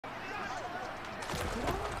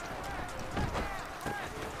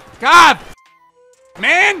God,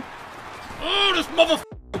 man. Oh, this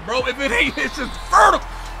motherfucker, bro. If it ain't, it's just vertical.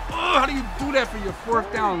 Oh, how do you do that for your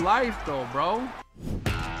fourth down life, though, bro?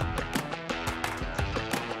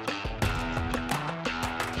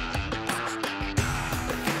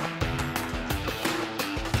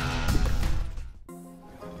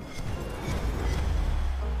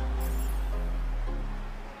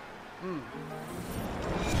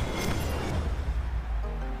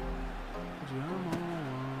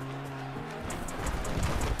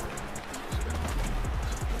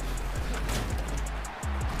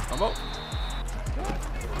 Come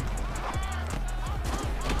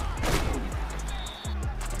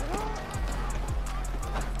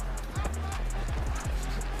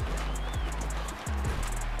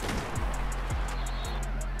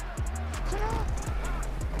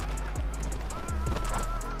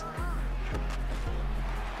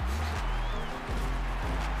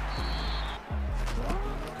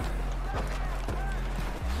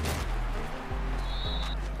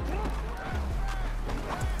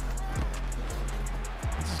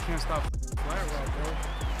Can't stop flat route, bro.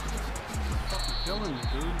 Fucking killing me,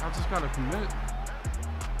 dude. I just gotta commit.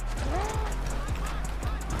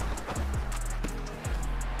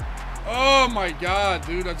 Oh my god,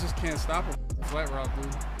 dude. I just can't stop a flat route,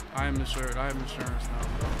 dude. I am insured. I have insurance now,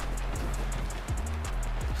 bro.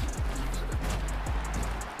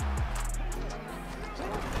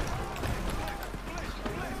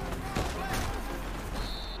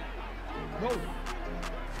 Whoa.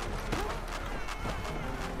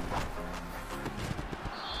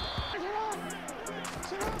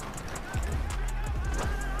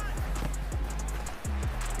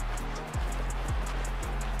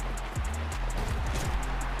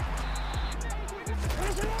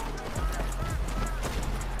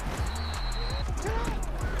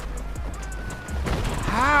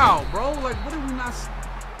 How, bro? Like, what did we not?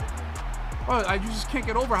 Bro, you just can't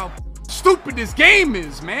get over how stupid this game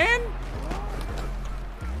is, man.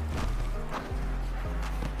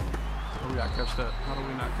 How do we not catch that? How do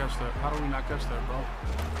we not catch that? How do we not catch that, bro?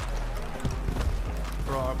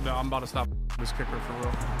 Bro, no, I'm about to stop this kicker for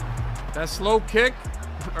real. That slow kick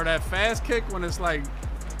or that fast kick when it's like, I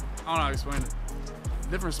don't know how to explain it.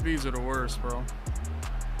 Different speeds are the worst, bro.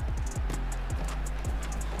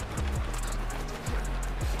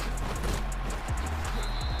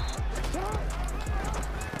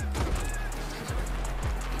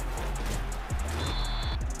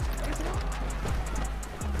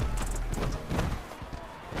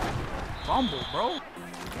 Fumble, bro.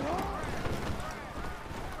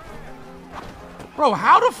 Bro,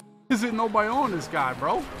 how the f is it nobody on this guy,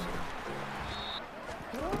 bro?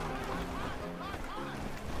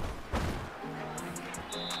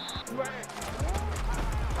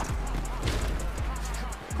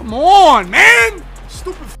 Come on, man!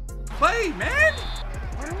 Stupid play, man!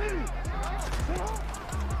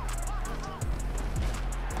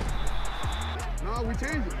 No, we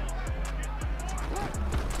changed it.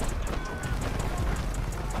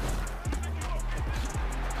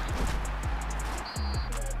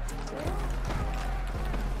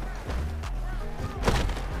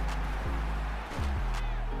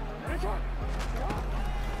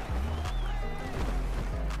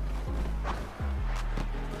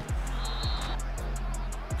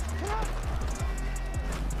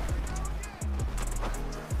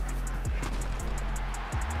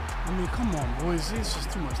 I mean, come on, boys. It's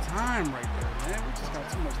just too much time right there, man. We just got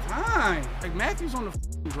too much time. Like, Matthew's on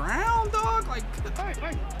the ground, dog. Like,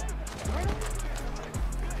 hey.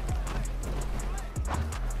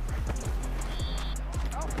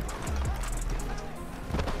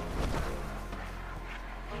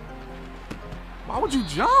 Why would you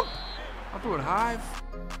jump? I threw it high,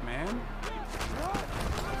 man.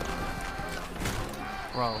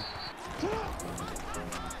 Bro.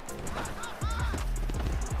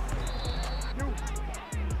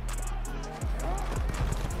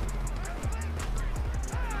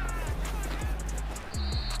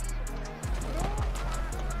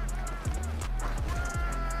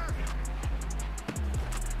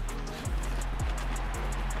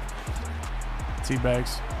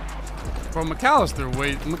 Teabags. Bro,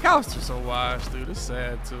 McAllister's so wise, dude. It's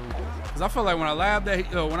sad too. Cause I feel like when I labbed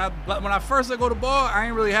that, when I first let go the ball, I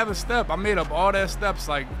ain't really have a step. I made up all that steps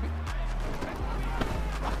like.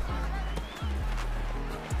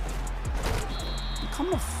 Come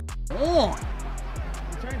the f on.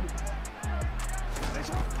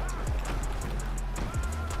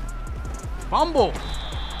 Fumble.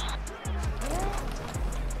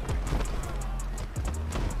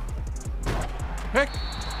 Pick.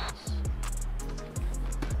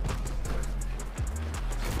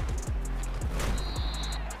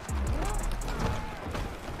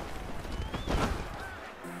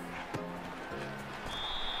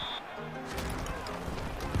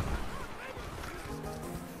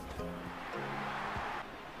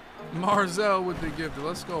 Marzel with the gift.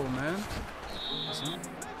 Let's go, man.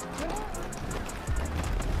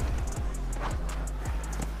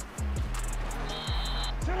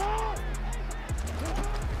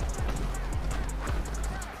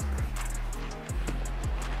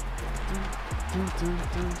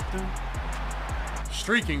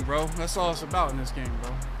 Streaking, bro. That's all it's about in this game,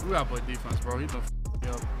 bro. We gotta play defense, bro. He's gonna f me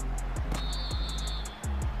up.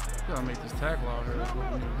 We gotta make this tackle out here. That's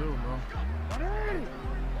what we need to do, bro.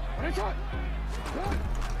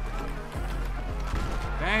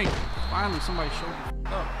 Dang. Finally, somebody showed the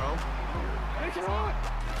up, bro.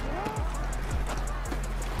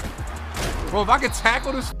 Bro, if I could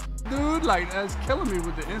tackle this dude, like, that's killing me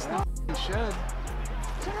with the instant shed.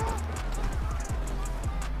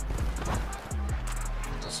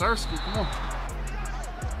 Sersky, come on.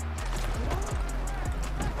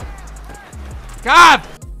 God!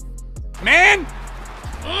 Man!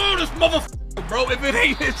 Oh, this motherfucker, bro. If it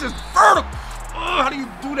ain't, it's just vertical. Oh, how do you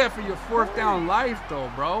do that for your fourth down life, though,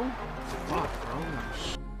 bro? Fuck, bro.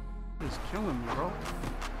 Shit is killing me, bro.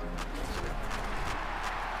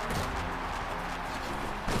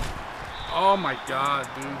 Oh, my God,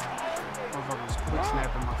 dude. Motherfucker's quick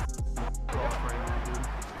snapping my off right now, dude.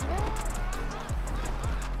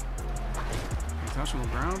 Intentional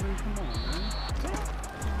grounding? Come on, man.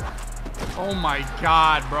 Oh my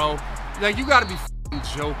God, bro. Like, you gotta be f***ing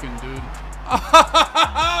joking, dude.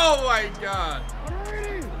 Oh my God.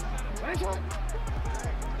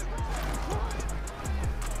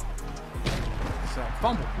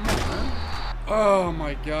 Fumble. Come on, man. Oh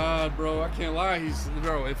my God, bro. I can't lie.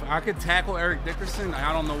 Bro, if I could tackle Eric Dickerson,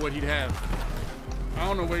 I don't know what he'd have. I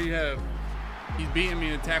don't know what he'd have. He's beating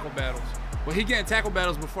me in tackle battles. Well, he getting tackle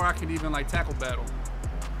battles before I can even, like, tackle battle.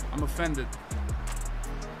 I'm offended.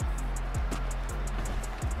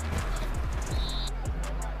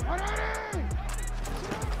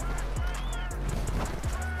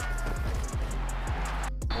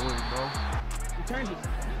 Holy, bro. He changes.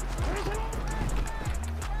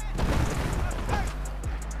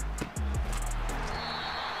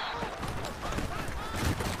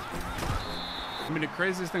 I mean, the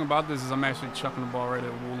craziest thing about this is I'm actually chucking the ball right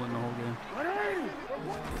at Woolen the whole game.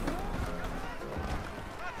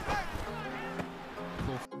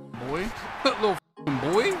 Little boy. Little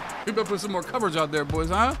boy. We better put some more coverage out there, boys,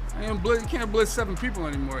 huh? You can't blitz 7 people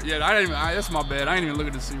anymore. Yeah, that's my bad. I didn't even look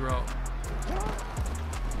at the C route.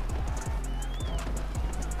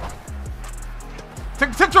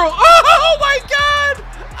 Tip throw. Oh my God!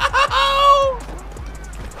 Oh!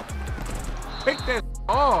 Pick that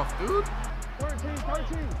off, dude.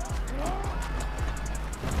 13.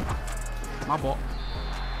 My ball.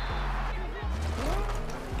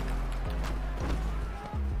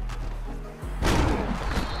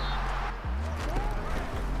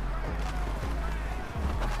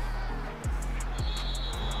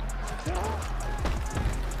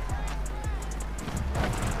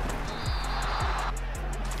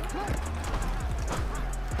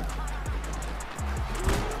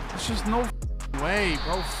 There's just no way,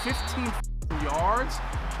 bro. 15 yards?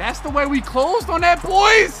 That's the way we closed on that,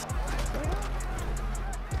 boys?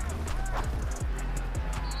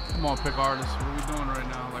 Come on, pick artists. What are we doing right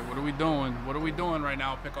now? Like, what are we doing? What are we doing right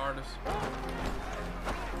now, pick artists?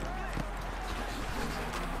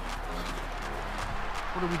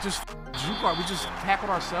 What did we just juke our? We just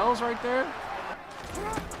tackled ourselves right there?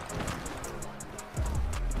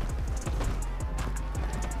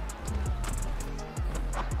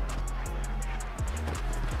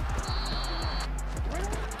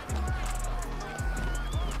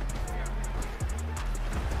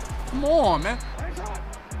 Come on, man.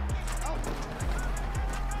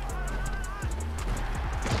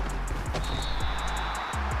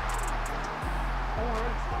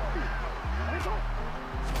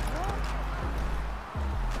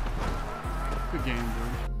 Good game, dude.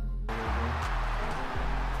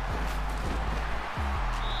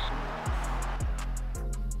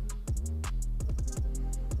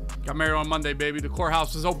 Got married on Monday, baby. The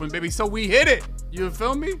courthouse is open, baby. So we hit it. You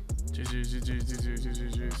feel me? Jeez.